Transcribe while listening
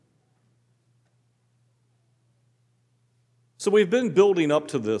So we've been building up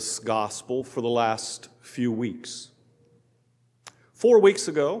to this gospel for the last few weeks. 4 weeks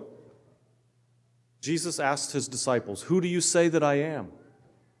ago, Jesus asked his disciples, "Who do you say that I am?"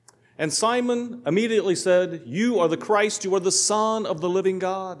 And Simon immediately said, "You are the Christ, you are the Son of the living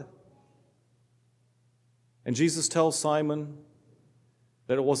God." And Jesus tells Simon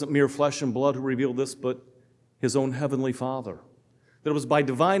that it wasn't mere flesh and blood who revealed this, but his own heavenly Father. That it was by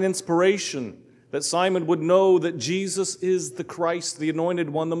divine inspiration that Simon would know that Jesus is the Christ, the Anointed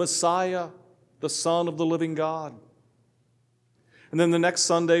One, the Messiah, the Son of the living God. And then the next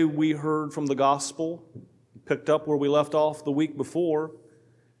Sunday we heard from the gospel, picked up where we left off the week before,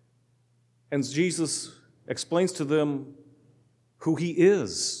 and Jesus explains to them who he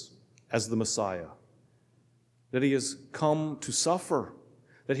is as the Messiah, that he has come to suffer,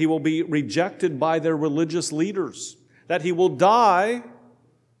 that he will be rejected by their religious leaders, that he will die,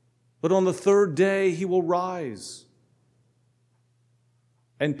 but on the third day he will rise.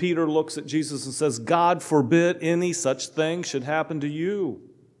 And Peter looks at Jesus and says, "God forbid any such thing should happen to you."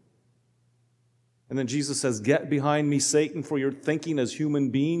 And then Jesus says, "Get behind me, Satan, for you're thinking as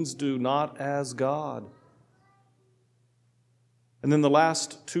human beings do, not as God." And then the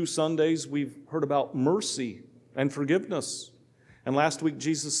last 2 Sundays we've heard about mercy and forgiveness. And last week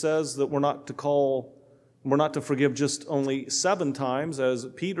Jesus says that we're not to forgive just only 7 times, as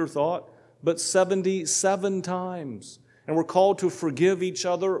Peter thought, but 77 times. And we're called to forgive each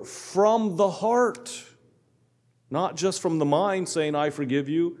other from the heart, not just from the mind saying, "I forgive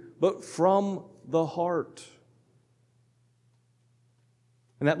you," but from the heart.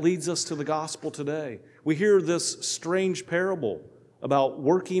 And that leads us to the gospel today. We hear this strange parable about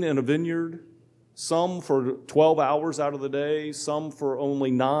working in a vineyard, some for 12 hours out of the day, some for only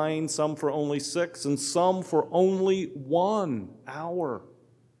 9, some for only 6, and some for only 1 hour.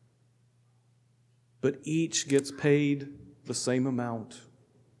 But each gets paid the same amount.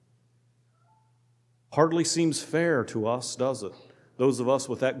 Hardly seems fair to us, does it? Those of us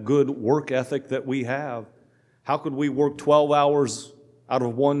with that good work ethic that we have. How could we work 12 hours out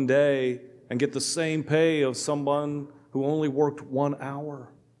of one day and get the same pay of someone who only worked 1 hour?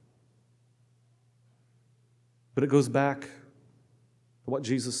 But it goes back to what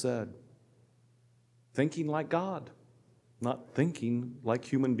Jesus said. Thinking like God, not thinking like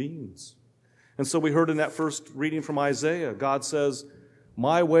human beings. And so we heard in that first reading from Isaiah, God says,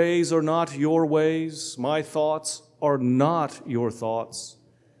 "My ways are not your ways, my thoughts are not your thoughts.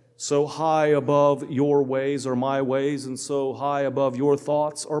 So high above your ways are my ways, and so high above your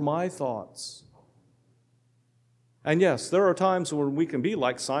thoughts are my thoughts." And yes, there are times when we can be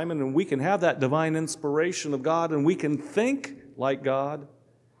like Simon and we can have that divine inspiration of God and we can think like God.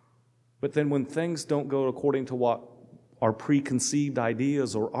 But then when things don't go according to what our preconceived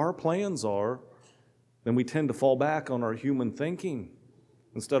ideas or our plans are, then we tend to fall back on our human thinking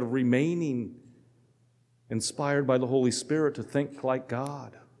instead of remaining inspired by the Holy Spirit to think like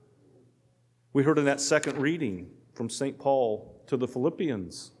God. We heard in that second reading from St. Paul to the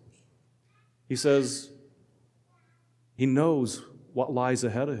Philippians, he says he knows what lies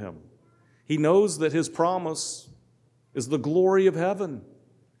ahead of him. He knows that his promise is the glory of heaven.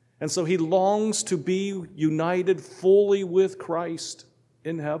 And so he longs to be united fully with Christ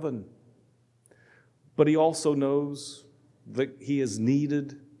in heaven. But he also knows that he is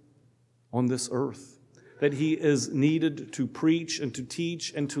needed on this earth, that he is needed to preach and to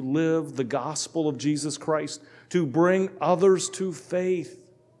teach and to live the gospel of Jesus Christ, to bring others to faith.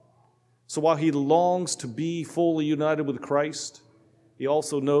 So while he longs to be fully united with Christ, he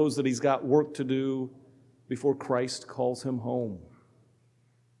also knows that he's got work to do before Christ calls him home.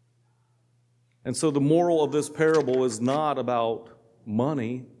 And so the moral of this parable is not about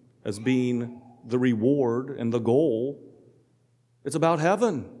money as being the reward and the goal. It's about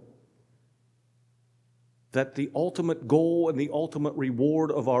heaven. That the ultimate goal and the ultimate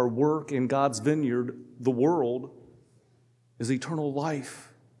reward of our work in God's vineyard, the world, is eternal life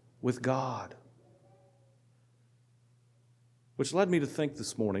with God. Which led me to think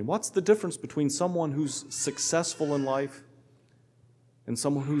this morning, what's the difference between someone who's successful in life and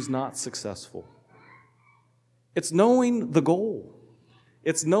someone who's not successful? It's knowing the goal.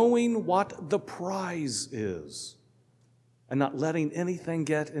 It's knowing what the prize is and not letting anything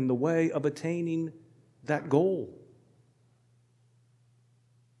get in the way of attaining that goal.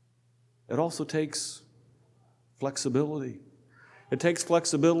 It also takes flexibility. It takes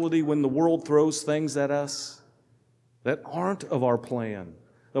flexibility when the world throws things at us that aren't of our plan,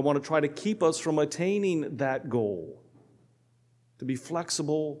 that want to try to keep us from attaining that goal. To be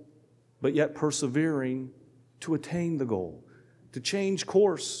flexible, but yet persevering to attain the goal. To change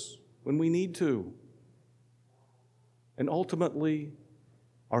course when we need to. And ultimately,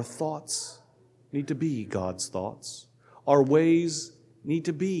 our thoughts need to be God's thoughts. Our ways need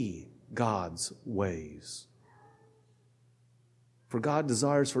to be God's ways. For God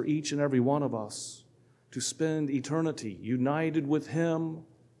desires for each and every one of us to spend eternity united with Him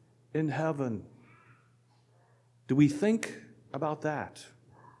in heaven. Do we think about that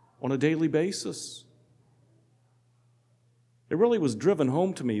on a daily basis? It really was driven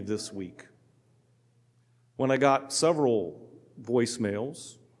home to me this week when I got several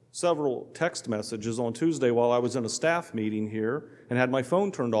voicemails, several text messages on Tuesday while I was in a staff meeting here and had my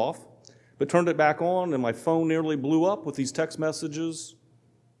phone turned off, but turned it back on and my phone nearly blew up with these text messages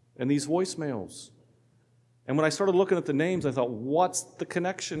and these voicemails. And when I started looking at the names, I thought, what's the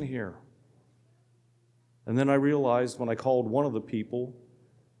connection here? And then I realized when I called one of the people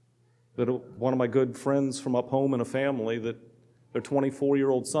that one of my good friends from up home in a family, that their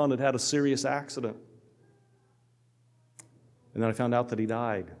 24-year-old son had had a serious accident. And then I found out that he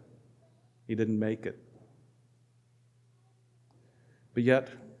died. He didn't make it. But yet,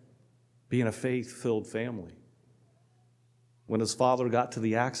 being a faith-filled family, when his father got to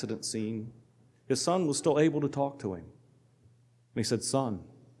the accident scene, his son was still able to talk to him. And he said, "Son,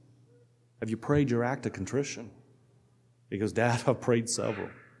 have you prayed your act of contrition?" He goes, "Dad, I've prayed several."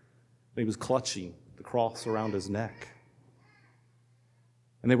 And he was clutching the cross around his neck.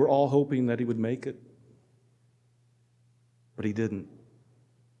 And they were all hoping that he would make it. But he didn't.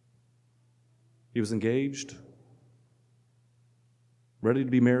 He was engaged, ready to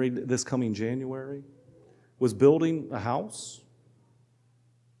be married this coming January, was building a house.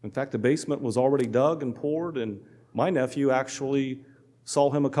 In fact, the basement was already dug and poured, and my nephew actually saw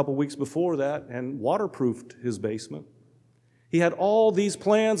him a couple weeks before that and waterproofed his basement. He had all these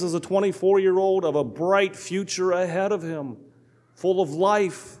plans as a 24-year-old of a bright future ahead of him, full of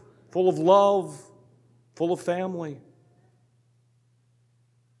life, full of love, full of family.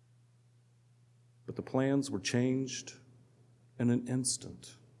 But the plans were changed in an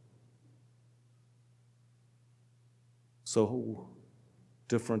instant. So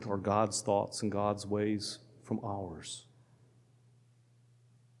different are God's thoughts and God's ways from ours.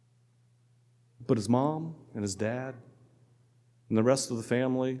 But his mom and his dad and the rest of the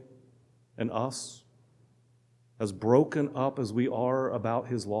family and us, as broken up as we are about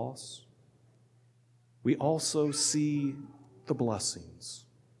his loss, we also see the blessings.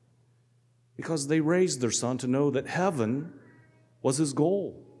 Because they raised their son to know that heaven was his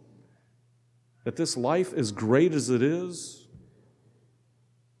goal. That this life, as great as it is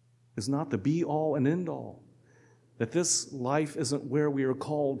not the be-all and end-all. That this life isn't where we are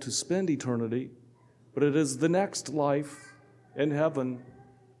called to spend eternity, but it is the next life in heaven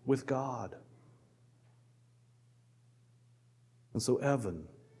with God. And so Evan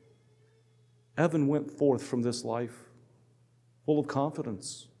went forth from this life full of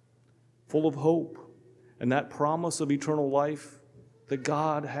confidence, full of hope, and that promise of eternal life that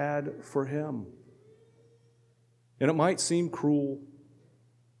God had for him. And it might seem cruel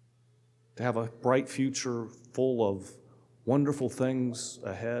to have a bright future full of wonderful things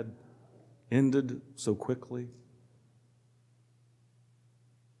ahead, ended so quickly.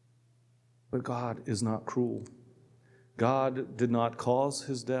 But God is not cruel. God did not cause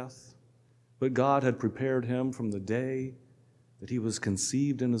his death, but God had prepared him from the day that he was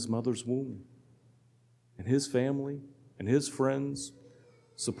conceived in his mother's womb. And his family and his friends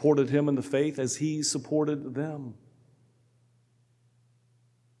supported him in the faith as he supported them.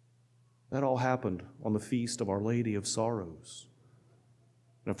 That all happened on the feast of Our Lady of Sorrows.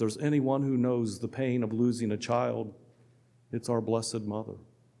 And if there's anyone who knows the pain of losing a child, it's our Blessed Mother.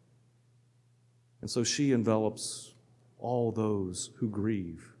 And so she envelops all those who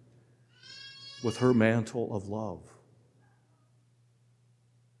grieve with her mantle of love.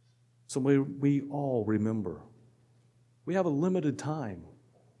 So may we all remember, we have a limited time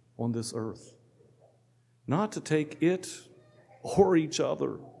on this earth, not to take it or each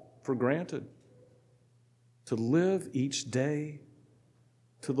other for granted, to live each day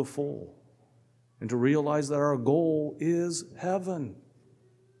to the full, and to realize that our goal is heaven.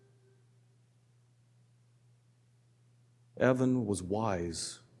 Evan was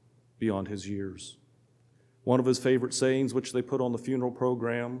wise beyond his years. One of his favorite sayings, which they put on the funeral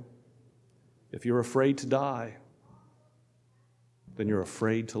program, if you're afraid to die, then you're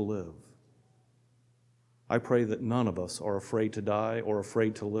afraid to live. I pray that none of us are afraid to die or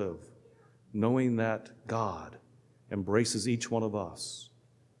afraid to live, knowing that God embraces each one of us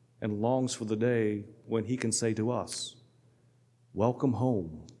and longs for the day when he can say to us, "Welcome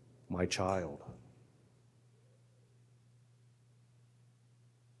home, my child."